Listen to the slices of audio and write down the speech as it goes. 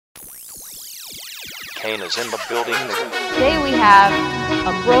Kane is in the building. Today we have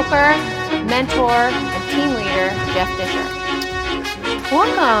a broker, mentor, and team leader, Jeff Disher.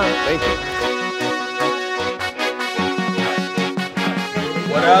 Welcome. Thank you.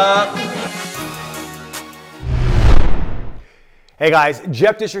 What up? Hey guys,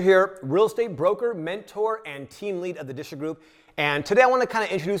 Jeff Disher here, real estate broker, mentor, and team lead of the Disher Group. And today I want to kind of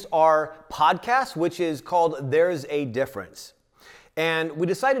introduce our podcast, which is called There's a Difference. And we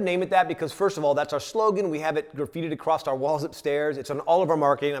decided to name it that because, first of all, that's our slogan. We have it graffitied across our walls upstairs. It's on all of our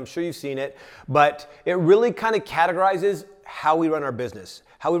marketing. I'm sure you've seen it. But it really kind of categorizes how we run our business,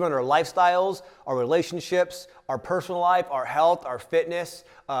 how we run our lifestyles, our relationships, our personal life, our health, our fitness,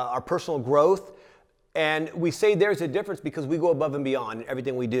 our personal growth. And we say there's a difference because we go above and beyond in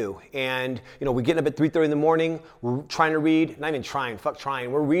everything we do. And, we're getting up at 3:30 in the morning. We're trying to read, not even trying, fuck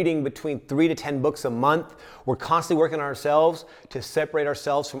trying. We're reading between 3 to 10 books a month. We're constantly working on ourselves to separate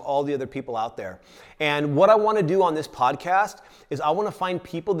ourselves from all the other people out there. And what I want to do on this podcast is I want to find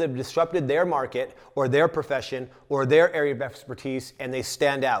people that have disrupted their market or their profession or their area of expertise, and they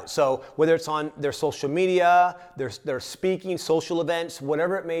stand out. So whether it's on their social media, their speaking, social events,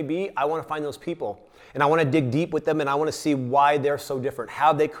 whatever it may be, I want to find those people. And I want to dig deep with them, and I want to see why they're so different,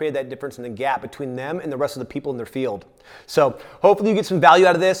 how they create that difference in the gap between them and the rest of the people in their field. So hopefully you get some value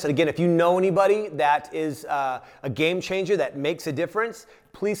out of this. And again, if you know anybody that is a game changer that makes a difference,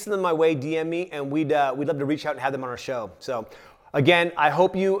 please send them my way, DM me, and we'd love to reach out and have them on our show. So again, I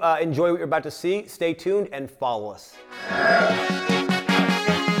hope you enjoy what you're about to see. Stay tuned and follow us.